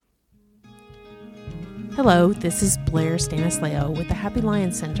Hello, this is Blair Stanislao with the Happy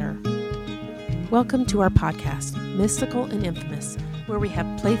Lion Center. Welcome to our podcast, Mystical and Infamous, where we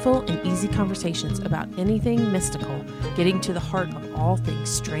have playful and easy conversations about anything mystical, getting to the heart of all things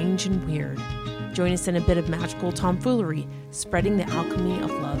strange and weird. Join us in a bit of magical tomfoolery, spreading the alchemy of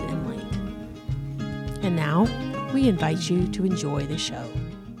love and light. And now, we invite you to enjoy the show.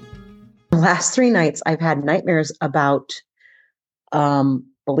 The last 3 nights, I've had nightmares about,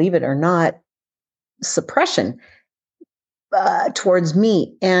 believe it or not, suppression towards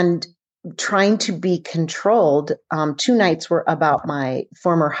me and trying to be controlled. 2 nights were about my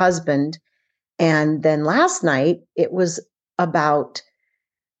former husband. And then last night, it was about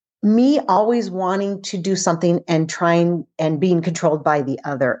me always wanting to do something and trying and being controlled by the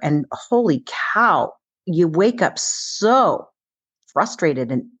other. And holy cow, you wake up so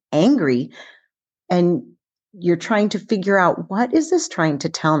frustrated and angry, and you're trying to figure out, what is this trying to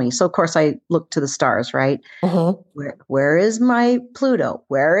tell me? So of course I look to the stars, right? Mm-hmm. Where is my Pluto?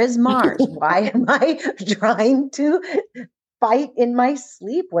 Where is Mars? Why am I trying to fight in my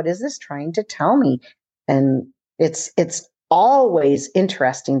sleep? What is this trying to tell me? And it's always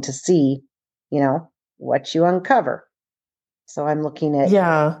interesting to see, what you uncover. So I'm looking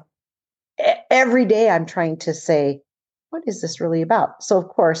at every day I'm trying to say, what is this really about? So of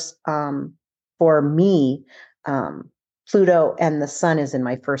course, for me, Pluto and the sun is in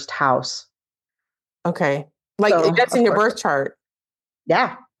my first house. Okay. Like So, that's in your course, birth chart.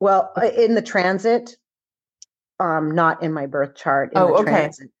 Yeah. Well, in the transit, not in my birth chart. In the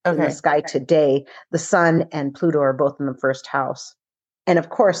transit, in the sky today, the sun and Pluto are both in the first house. And of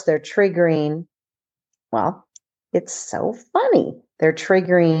course, they're triggering, well, it's so funny. They're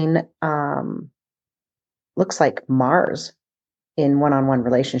triggering, looks like Mars in one-on-one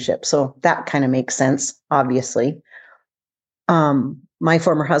relationship. So that kind of makes sense, obviously. My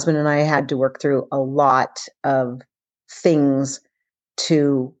former husband and I had to work through a lot of things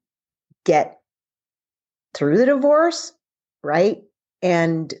to get through the divorce, right?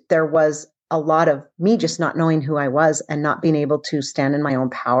 And there was a lot of me just not knowing who I was and not being able to stand in my own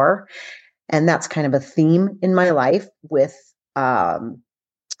power. And that's kind of a theme in my life with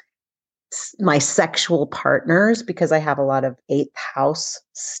my sexual partners, because I have a lot of 8th house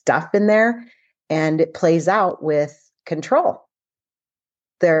stuff in there, and it plays out with control.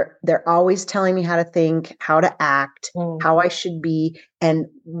 They're always telling me how to think, how to act, how I should be. And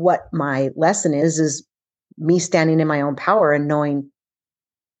what my lesson is me standing in my own power and knowing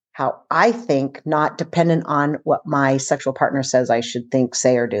how I think, not dependent on what my sexual partner says I should think,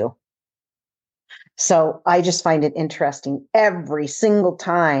 say, or do. So I just find it interesting. Every single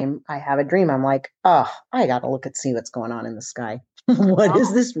time I have a dream, I'm like, oh, I got to see what's going on in the sky. What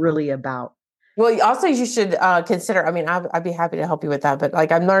is this really about? Well, also you should consider, I'd be happy to help you with that, but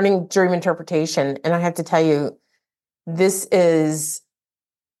like I'm learning dream interpretation, and I have to tell you, it's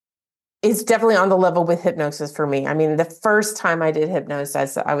definitely on the level with hypnosis for me. I mean, the first time I did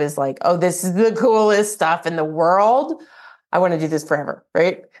hypnosis, I was like, oh, this is the coolest stuff in the world. I want to do this forever,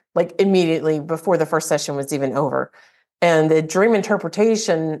 right? Like immediately before the first session was even over. And the dream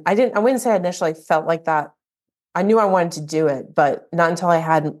interpretation, I wouldn't say I initially felt like that. I knew I wanted to do it, but not until I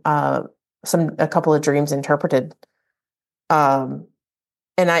had a couple of dreams interpreted. And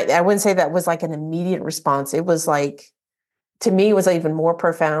I wouldn't say that was like an immediate response. It was like, to me, it was even more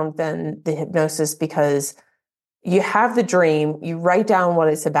profound than the hypnosis, because you have the dream, you write down what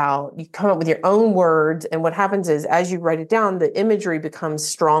it's about, you come up with your own words. And what happens is, as you write it down, the imagery becomes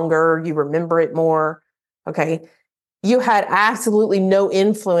stronger. You remember it more. Okay. You had absolutely no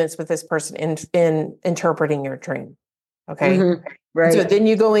influence with this person in interpreting your dream. Okay. Mm-hmm. Right. So then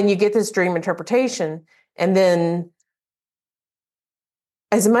you go in, you get this dream interpretation, and then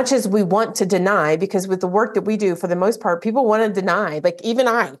as much as we want to deny, because with the work that we do, for the most part, people want to deny, like even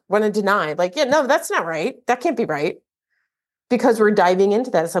I want to deny, like, yeah, no, that's not right. That can't be right. Because we're diving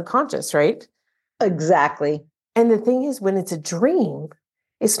into that subconscious, right? Exactly. And the thing is, when it's a dream,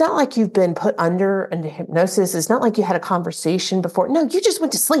 it's not like you've been put under hypnosis. It's not like you had a conversation before. No, you just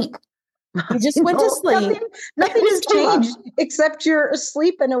went to sleep. You just went to sleep. Nothing has changed except you're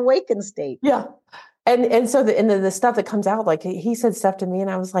asleep and awakened state. Yeah. And so the stuff that comes out, like he said stuff to me and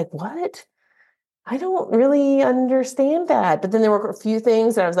I was like, what? I don't really understand that. But then there were a few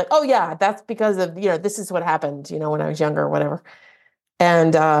things that I was like, oh yeah, that's because of, this is what happened, when I was younger or whatever.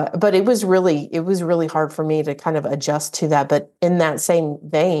 And, but it was really hard for me to kind of adjust to that. But in that same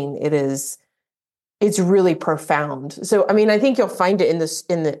vein, it's really profound. So, I think you'll find it in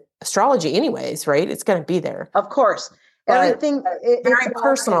the astrology anyways, right? It's going to be there. Of course. Everything very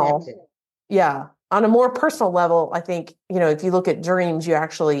personal. Yeah. On a more personal level, I think, if you look at dreams, you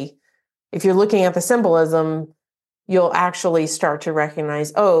actually if you're looking at the symbolism, you'll actually start to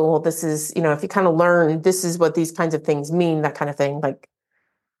recognize, oh, well, this is, if you kind of learn, this is what these kinds of things mean, that kind of thing. Like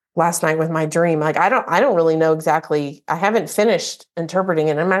last night with my dream, like I don't really know exactly. I haven't finished interpreting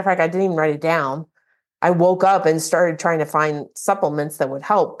it. As a matter of fact, I didn't even write it down. I woke up and started trying to find supplements that would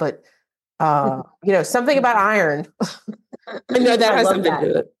help, but something about iron. I know that has something to do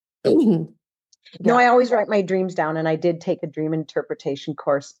with it. No, I always write my dreams down, and I did take a dream interpretation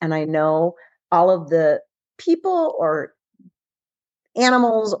course, and I know all of the people or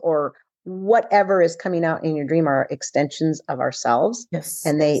animals or whatever is coming out in your dream are extensions of ourselves. Yes.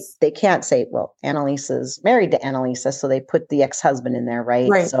 And they can't say, well, Annalisa's married to Annalisa, so they put the ex-husband in there, right?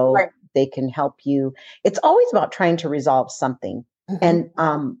 Right. So they can help you. It's always about trying to resolve something. Mm-hmm.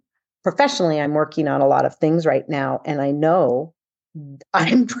 And professionally, I'm working on a lot of things right now, and I know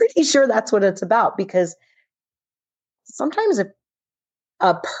I'm pretty sure that's what it's about, because sometimes if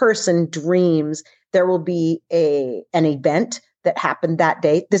a person dreams, there will be an event that happened that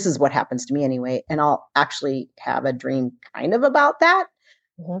day. This is what happens to me anyway. And I'll actually have a dream kind of about that.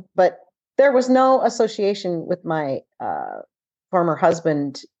 Mm-hmm. But there was no association with my former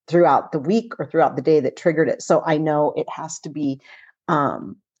husband throughout the week or throughout the day that triggered it. So I know it has to be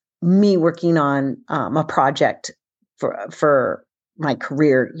me working on a project for my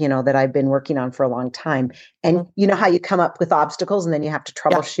career, that I've been working on for a long time. And mm-hmm. you know how you come up with obstacles and then you have to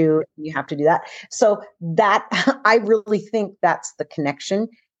troubleshoot, and you have to do that. So that I really think that's the connection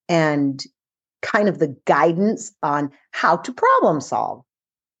and kind of the guidance on how to problem solve.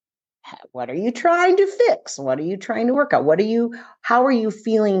 What are you trying to fix? What are you trying to work out? How are you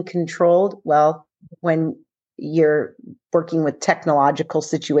feeling controlled? Well, when you're working with technological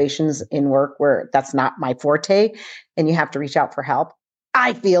situations in work where that's not my forte and you have to reach out for help,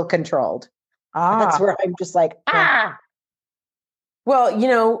 I feel controlled. That's where I'm just like, Well,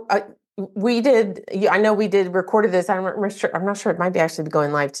 we did, I know we did recorded this. I'm not sure it might be actually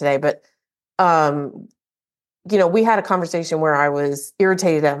going live today, but, we had a conversation where I was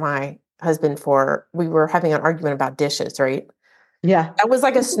irritated at my husband we were having an argument about dishes, right? Yeah. That was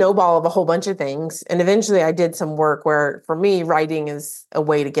like a snowball of a whole bunch of things. And eventually I did some work where for me, writing is a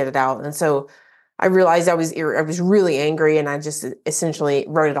way to get it out. And so I realized I was really angry, and I just essentially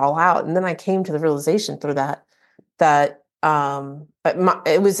wrote it all out. And then I came to the realization through that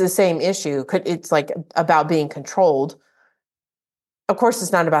it was the same issue. It's like about being controlled. Of course,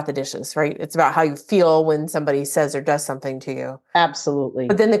 it's not about the dishes, right? It's about how you feel when somebody says or does something to you. Absolutely.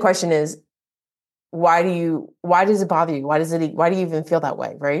 But then the question is, why does it bother you? Why do you even feel that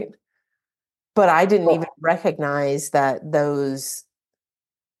way? Right. But I didn't even recognize that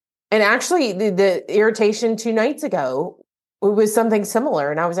and actually the irritation 2 nights ago, it was something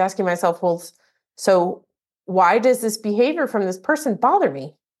similar. And I was asking myself, well, so why does this behavior from this person bother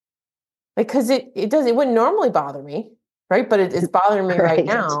me? Because it wouldn't normally bother me. Right. But it's bothering me right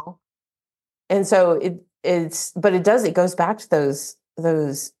now. And so it goes back to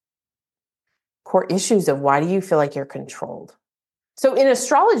those core issues of why do you feel like you're controlled? So in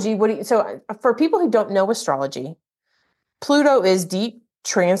astrology, for people who don't know astrology, Pluto is deep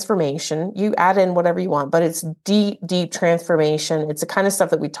transformation. You add in whatever you want, but it's deep, deep transformation. It's the kind of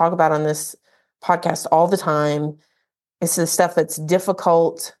stuff that we talk about on this podcast all the time. It's the stuff that's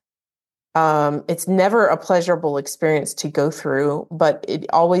difficult. It's never a pleasurable experience to go through, but it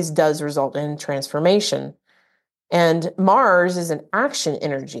always does result in transformation. And Mars is an action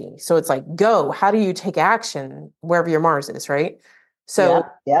energy. So it's like, go, how do you take action wherever your Mars is, right? So,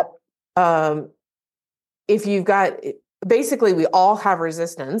 yep. If you've got, basically we all have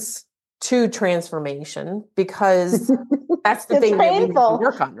resistance to transformation because that's the thing that we need to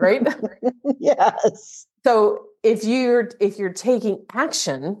work on, right? Yes. So if you're taking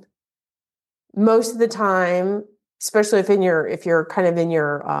action, most of the time, especially if you're kind of in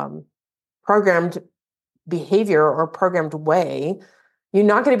your programmed behavior or programmed way, you're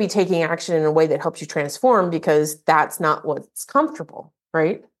not going to be taking action in a way that helps you transform because that's not what's comfortable,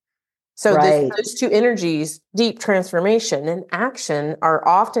 right? So those two energies, deep transformation and action, are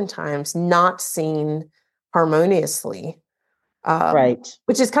oftentimes not seen harmoniously.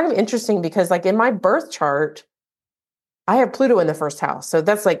 Which is kind of interesting because like in my birth chart, I have Pluto in the first house. So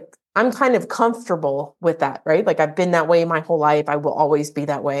that's like, I'm kind of comfortable with that, right? Like I've been that way my whole life. I will always be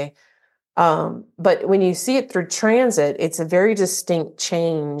that way. But when you see it through transit, it's a very distinct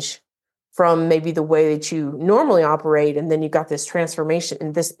change from maybe the way that you normally operate. And then you've got this transformation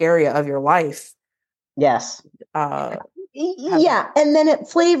in this area of your life. Yes. Yeah. And then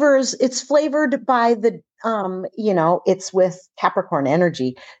it's flavored by the, it's with Capricorn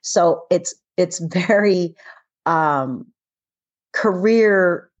energy. So it's very,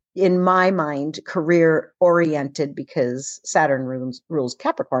 career in my mind, career oriented because Saturn rules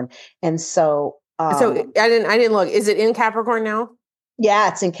Capricorn. And so, So I didn't look. Is it in Capricorn now? yeah,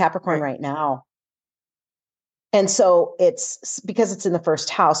 it's in Capricorn Right. right now. And so it's because it's in the first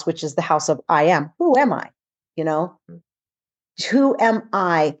house, which is the house of I am. Who am I? You know, who am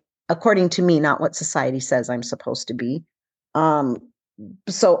I according to me, not what society says I'm supposed to be. Um,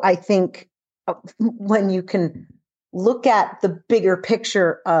 so I think when you can look at the bigger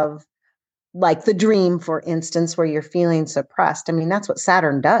picture of like the dream, for instance, where you're feeling suppressed. I mean, that's what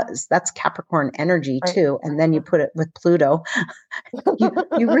Saturn does. That's Capricorn energy Right. too. And then you put it with Pluto. You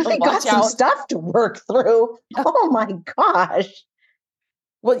really got Watch some out. stuff to work through. Yeah. Oh my gosh.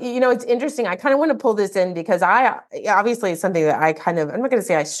 Well, it's interesting. I kind of want to pull this in because obviously it's something that I'm not going to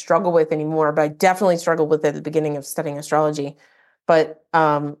say I struggle with anymore, but I definitely struggled with it at the beginning of studying astrology. But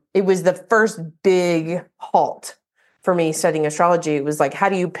it was the first big halt for me studying astrology. It was like, how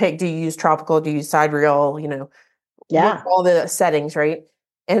do you pick? Do you use tropical? Do you use sidereal? What Yeah. are all the settings, right?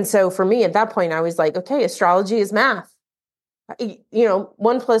 And so for me at that point, I was like, okay, astrology is math.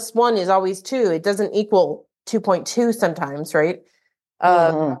 1 + 1 is always 2. It doesn't equal 2.2 sometimes, right?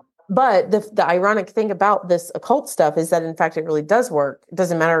 Uh, Mm-hmm. but the ironic thing about this occult stuff is that in fact it really does work. It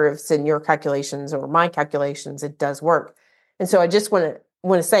doesn't matter if it's in your calculations or my calculations, it does work. And so I just want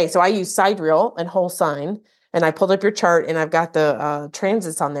to say, so I use sidereal and whole sign, and I pulled up your chart and I've got the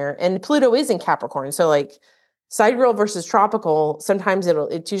transits on there. And Pluto is in Capricorn. So like sidereal versus tropical, sometimes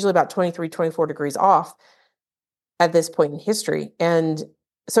it's usually about 23, 24 degrees off at this point in history. And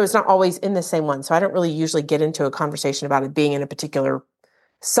so it's not always in the same one. So I don't really usually get into a conversation about it being in a particular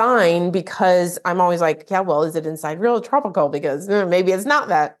sign because I'm always like, yeah, well, is it inside real or tropical? Because maybe it's not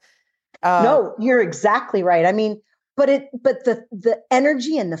that. No, you're exactly right. I mean, but the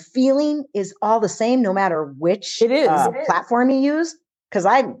energy and the feeling is all the same no matter which It is. platform you use. Because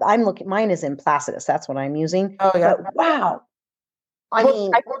I'm looking, mine is in Placidus. That's what I'm using. Oh yeah. But wow, I Well,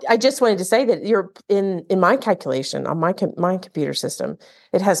 mean, I just wanted to say that you're in my calculation on my computer system,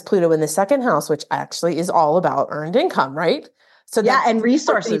 it has Pluto in the second house, which actually is all about earned income, right? So yeah, that's and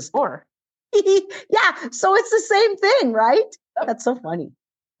resources. more. Yeah, so it's the same thing, right? That's so funny.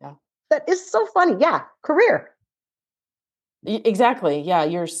 Yeah. That is so funny. Yeah, career. Exactly. Yeah,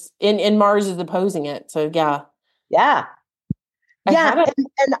 in Mars is opposing it. So yeah. Yeah. I had Yeah,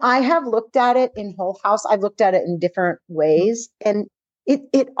 a and I have looked at it in whole house. I've looked at it in different ways, and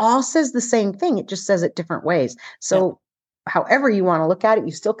it all says the same thing. It just says it different ways. yeah. So, however you want to look at it,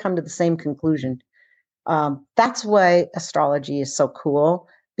 you still come to the same conclusion. That's why astrology is so cool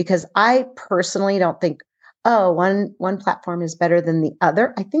because I personally don't think, oh, one platform is better than the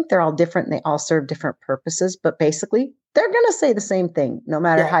other. I think they're all different and they all serve different purposes, but basically they're going to say the same thing no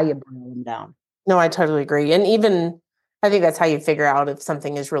matter Yeah. how you boil them down. No, I totally agree. And even I think that's how you figure out if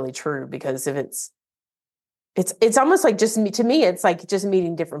something is really true, because if it's almost like to me, it's like just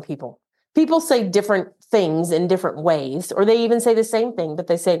meeting different people. People say different things in different ways, or they even say the same thing, but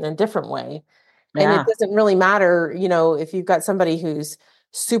they say it in a different way. And it Yeah. doesn't really matter, if you've got somebody who's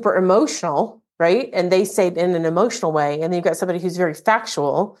super emotional, right? And they say it in an emotional way, and then you've got somebody who's very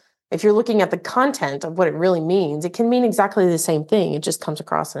factual. If you're looking at the content of what it really means, it can mean exactly the same thing. It just comes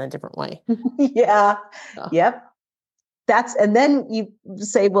across in a different way. Yeah. Yeah. Yep. And then you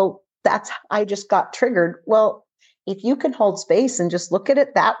say, well, I just got triggered. Well, if you can hold space and just look at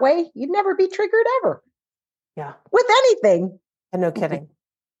it that way, you'd never be triggered ever Yeah. with anything. And no kidding.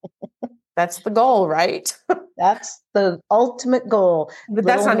 That's the goal, right? That's the ultimate goal. But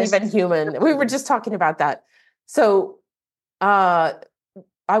that's Little not Miss. even human. We were just talking about that. So uh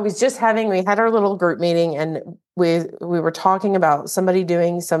we had our little group meeting, and we were talking about somebody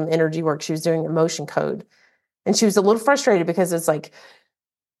doing some energy work. She was doing emotion code. And she was a little frustrated because it's like,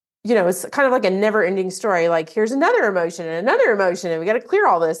 it's kind of like a never ending story. Like, here's another emotion and another emotion, and we got to clear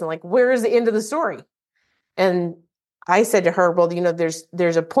all this. And like, where is the end of the story? And I said to her, well,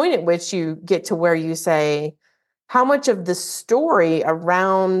 there's a point at which you get to where you say, how much of the story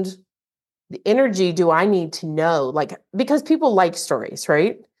around the energy do I need to know? Like, because people like stories,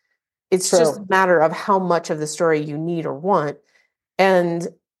 right? It's just a matter of how much of the story you need or want. And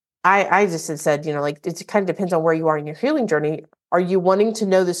I just had said, like, it kind of depends on where you are in your healing journey. Are you wanting to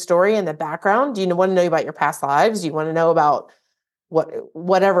know the story and the background? Do you want to know about your past lives? Do you want to know about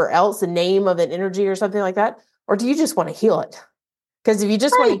whatever else, the name of an energy or something like that? Or do you just want to heal it? Because if you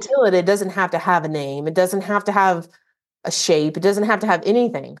just want to heal it, it doesn't have to have a name. It doesn't have to have a shape. It doesn't have to have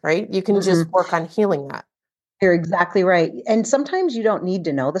anything, right? You can just work on healing that. You're exactly right. And sometimes you don't need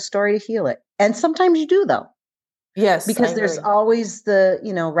to know the story to heal it. And sometimes you do, though. Yes, because there's always the,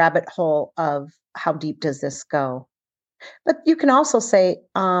 rabbit hole of how deep does this go? But you can also say,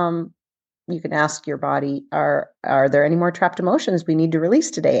 you can ask your body, are there any more trapped emotions we need to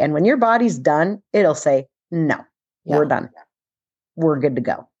release today? And when your body's done, it'll say, no, we're Yeah. done. We're good to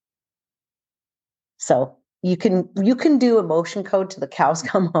go. So you can do emotion code till the cows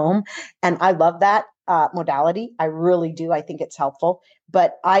come home. And I love that modality. I really do. I think it's helpful.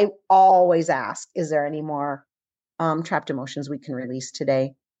 But I always ask, is there any more trapped emotions we can release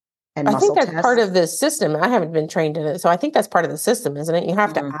today? And I think muscle that's part tests. of the system. I haven't been trained in it. So I think that's part of the system, isn't it? You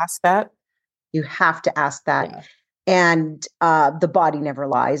have to ask that. You have to ask that. Yeah. And the body never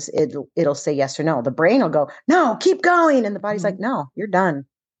lies. It'll say yes or no. The brain will go, no, keep going. And the body's like, no, you're done.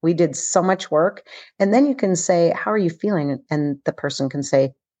 We did so much work. And then you can say, how are you feeling? And the person can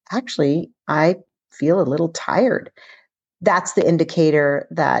say, actually, I feel a little tired. That's the indicator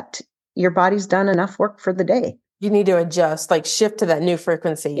that your body's done enough work for the day. You need to adjust, like shift to that new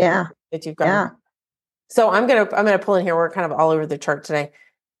frequency Yeah. that you've got. Yeah. So I'm gonna pull in here. We're kind of all over the chart today.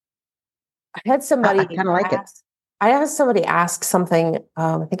 I had somebody I kind of like it. I asked somebody ask something.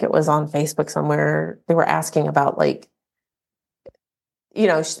 I think it was on Facebook somewhere. They were asking about like,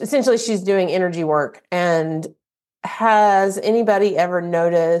 essentially she's doing energy work. And has anybody ever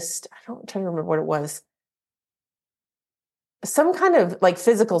noticed? I don't try to remember what it was. Some kind of like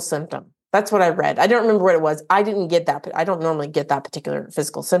physical symptom. That's what I read. I don't remember what it was. I didn't get that. I don't normally get that particular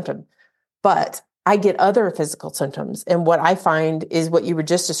physical symptom, but I get other physical symptoms. And what I find is what you were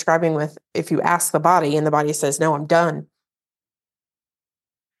just describing with, if you ask the body and the body says, no, I'm done.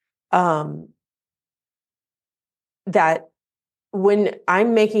 That when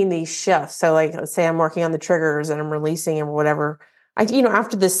I'm making these shifts, so like, let's say I'm working on the triggers and I'm releasing and whatever,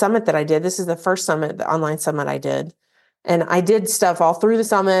 after this summit that I did, this is the first summit, the online summit I did. And I did stuff all through the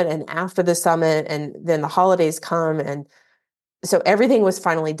summit and after the summit, and then the holidays come. And so everything was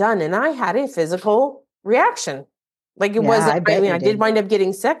finally done. And I had a physical reaction. Like it wasn't, I did wind up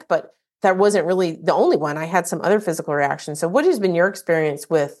getting sick, but that wasn't really the only one. I had some other physical reactions. So what has been your experience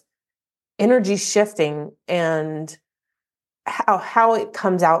with energy shifting and how it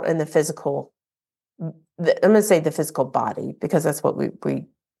comes out in the physical? I'm going to say the physical body, because that's what we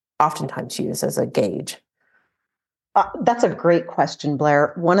oftentimes use as a gauge. That's a great question,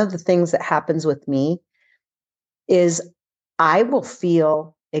 Blair. One of the things that happens with me is I will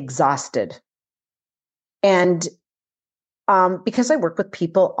feel exhausted. And because I work with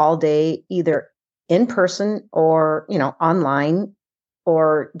people all day, either in person or, online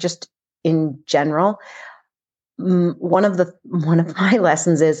or just in general, one of my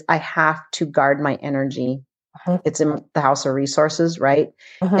lessons is I have to guard my energy. Uh-huh. It's in the house of resources, right?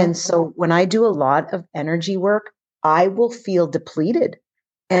 Uh-huh. And so when I do a lot of energy work, I will feel depleted.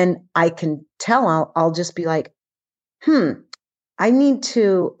 And I can tell I'll just be like, I need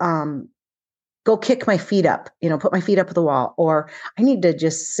to go kick my feet up, put my feet up at the wall, or I need to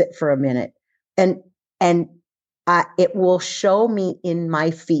just sit for a minute. And it will show me in my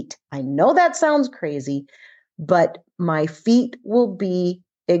feet. I know that sounds crazy, but my feet will be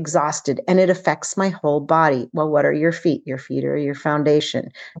exhausted and it affects my whole body. Well, what are your feet? Your feet are your foundation.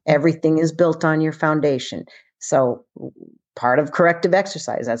 Everything is built on your foundation. So part of corrective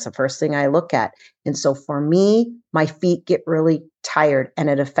exercise, that's the first thing I look at. And so for me, my feet get really tired and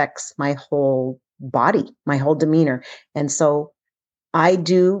it affects my whole body, my whole demeanor. And so I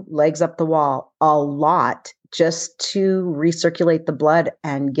do legs up the wall a lot just to recirculate the blood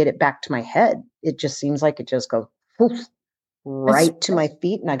and get it back to my head. It just seems like it just goes right to my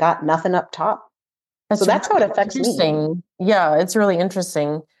feet and I got nothing up top. So that's how it affects me. Yeah, it's really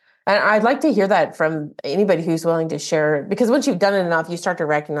interesting. And I'd like to hear that from anybody who's willing to share, because once you've done it enough, you start to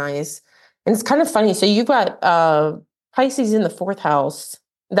recognize. And it's kind of funny. So you've got Pisces in the fourth house.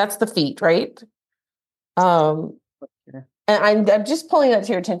 That's the feet, right? And I'm just pulling that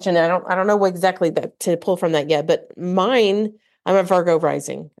to your attention. I don't know what exactly that to pull from that yet, but mine, I'm a Virgo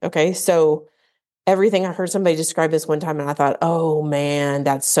rising. Okay. So everything I heard somebody describe this one time and I thought, oh man,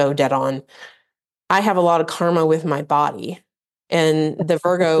 that's so dead on. I have a lot of karma with my body. And the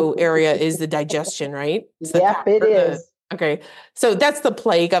Virgo area is the digestion, right? Yep, it is. Okay. So that's the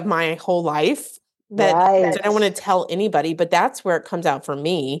plague of my whole life that I don't want to tell anybody, but that's where it comes out for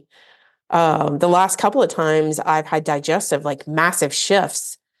me. The last couple of times I've had digestive, like massive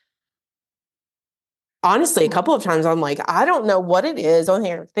shifts. Honestly, a couple of times I'm like, I don't know what it is. The only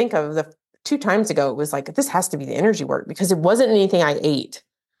thing I think of the 2 times ago, it was like, this has to be the energy work because it wasn't anything I ate.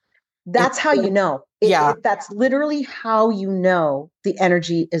 That's how you know. That's literally how you know the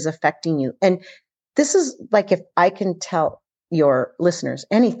energy is affecting you. And this is like, if I can tell your listeners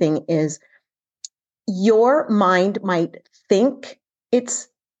anything, is your mind might think it's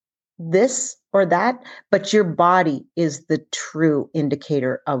this or that, but your body is the true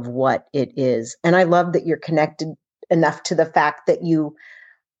indicator of what it is. And I love that you're connected enough to the fact that you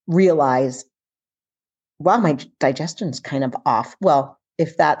realize, wow, my digestion's kind of off. Well,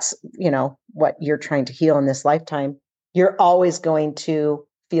 if that's, what you're trying to heal in this lifetime, you're always going to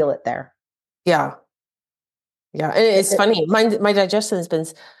feel it there. Yeah. Yeah. And it's funny. My digestion has been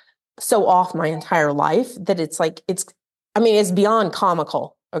so off my entire life that it's like, it's beyond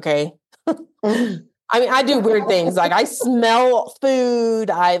comical. Okay. I mean, I do weird things. Like I smell food.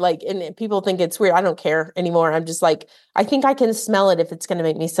 And people think it's weird. I don't care anymore. I'm just like, I think I can smell it if it's going to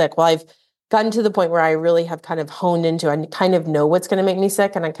make me sick. Well, I've gotten to the point where I really have kind of honed into, I kind of know what's going to make me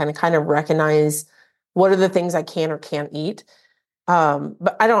sick. And I kind of recognize what are the things I can or can't eat.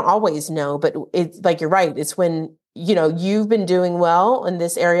 But I don't always know, but it's like, you're right. It's when, you've been doing well in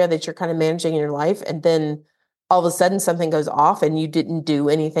this area that you're kind of managing in your life. And then all of a sudden something goes off and you didn't do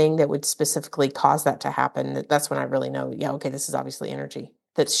anything that would specifically cause that to happen. That's when I really know, yeah, okay, this is obviously energy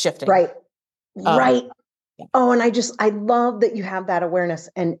that's shifting. Right. Um, Right. Oh, and I love that you have that awareness.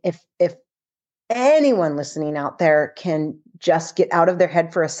 And if anyone listening out there can just get out of their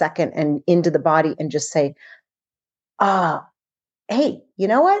head for a second and into the body and just say, hey, you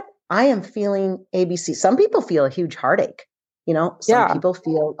know what? I am feeling ABC. Some people feel a huge heartache. Some people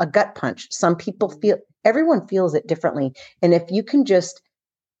feel a gut punch. Some people everyone feels it differently. And if you can just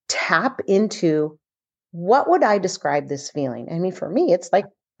tap into, what would I describe this feeling? I mean, for me, it's like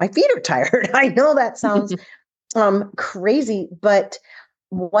my feet are tired. I know that sounds crazy, but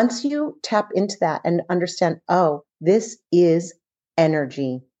once you tap into that and understand, oh, this is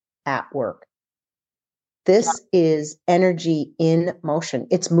energy at work. This is energy in motion.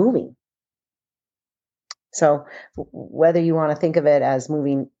 It's moving. So whether you want to think of it as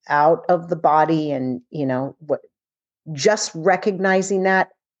moving out of the body and, just recognizing that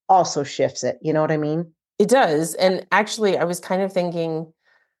also shifts it. You know what I mean? It does. And actually, I was kind of thinking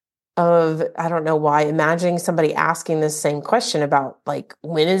of, I don't know why, imagining somebody asking this same question about like,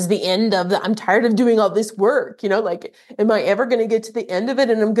 when is the end of I'm tired of doing all this work, like, am I ever going to get to the end of it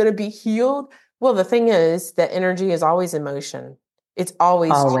and I'm going to be healed? Well, the thing is that energy is always in motion. It's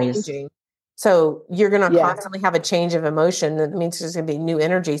always changing. So you're going to constantly have a change of emotion. That means there's going to be new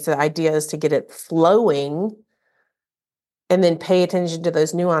energy. So the idea is to get it flowing and then pay attention to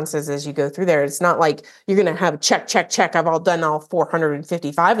those nuances as you go through there. It's not like you're going to have check, check, check. I've done all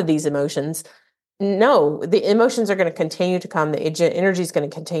 455 of these emotions. No, the emotions are going to continue to come. The energy is going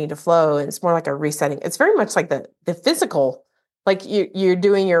to continue to flow. And it's more like a resetting. It's very much like the physical, like you're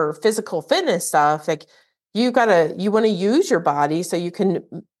doing your physical fitness stuff. Like you want to use your body so you can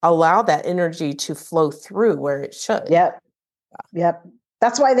allow that energy to flow through where it should. Yep.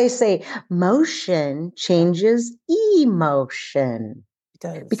 That's why they say motion changes emotion. It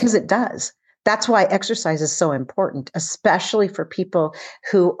does. Because it does. That's why exercise is so important, especially for people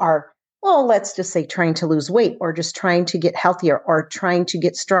who are, well, let's just say trying to lose weight or just trying to get healthier or trying to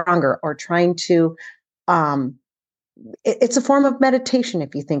get stronger or trying to, it's a form of meditation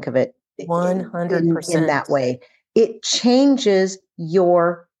if you think of it 100% in that way. It changes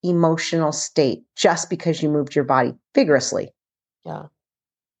your emotional state just because you moved your body vigorously. Yeah.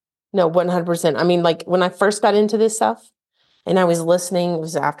 No, 100%. I mean, like when I first got into this stuff and I was listening, it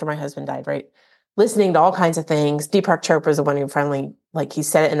was after my husband died, right? Listening to all kinds of things. Deepak Chopra is the one who finally, like, he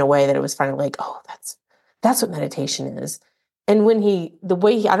said it in a way that it was finally like, oh, that's what meditation is. And when I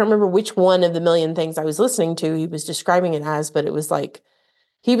don't remember which one of the million things I was listening to, he was describing it as, but it was like,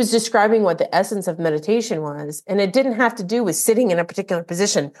 he was describing what the essence of meditation was. And it didn't have to do with sitting in a particular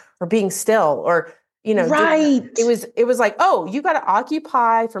position or being still or, right. It was like, oh, you got to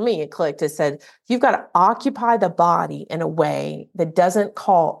occupy, for me, it clicked. It said, you've got to occupy the body in a way that doesn't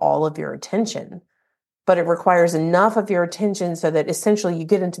call all of your attention, but it requires enough of your attention so that essentially you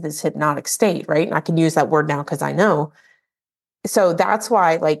get into this hypnotic state, right? And I can use that word now because I know. So that's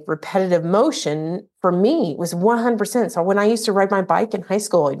why like repetitive motion for me was 100%. So when I used to ride my bike in high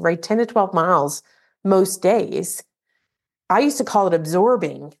school, I'd ride 10 to 12 miles most days. I used to call it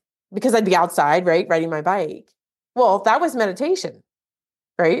absorbing because I'd be outside, right, riding my bike. Well, that was meditation,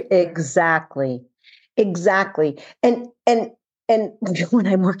 right? Exactly. And when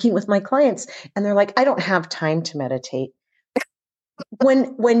I'm working with my clients and they're like, I don't have time to meditate.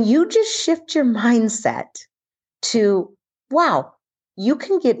 When you just shift your mindset to, wow, you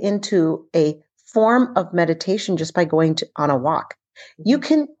can get into a form of meditation just by going on a walk. You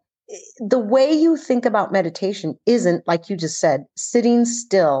can, the way you think about meditation isn't, like you just said, sitting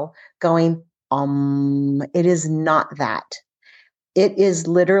still going, it is not that. It is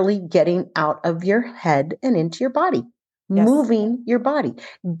literally getting out of your head and into your body, Yes. moving your body.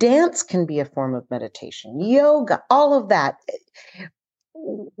 Dance can be a form of meditation, yoga, all of that.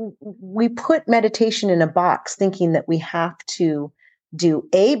 We put meditation in a box thinking that we have to do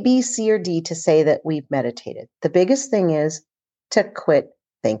A, B, C, or D to say that we've meditated. The biggest thing is to quit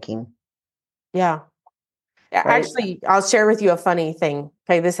thinking. Yeah. Right? Actually, I'll share with you a funny thing.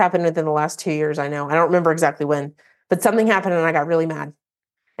 Okay. This happened within the last 2 years. I know. I don't remember exactly when, but something happened and I got really mad.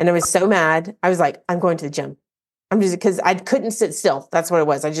 And I was so mad. I was like, I'm going to the gym. I'm just because I couldn't sit still. That's what it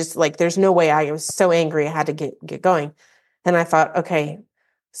was. I just like, there's no way. I was so angry. I had to get going. And I thought, okay.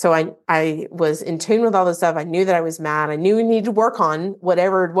 So I was in tune with all this stuff. I knew that I was mad. I knew we needed to work on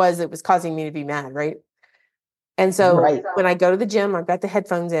whatever it was that was causing me to be mad. Right. And so when I go to the gym, I've got the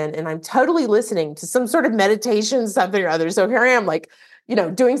headphones in and I'm totally listening to some sort of meditation, something or other. So here I am, like,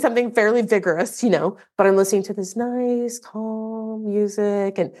 doing something fairly vigorous, but I'm listening to this nice, calm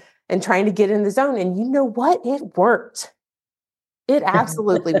music and trying to get in the zone. And you know what? It worked. It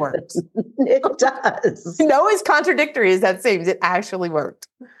absolutely worked. It does. As contradictory as that seems, it actually worked.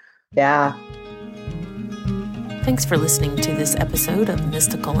 Yeah. Thanks for listening to this episode of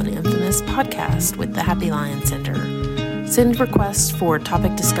Mystical and Infamous podcast with the Happy Lion Center. Send requests for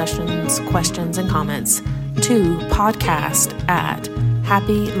topic discussions, questions, and comments to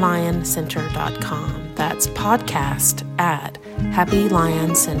podcast@happylioncenter.com. That's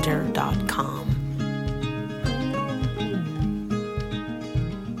podcast@happylioncenter.com.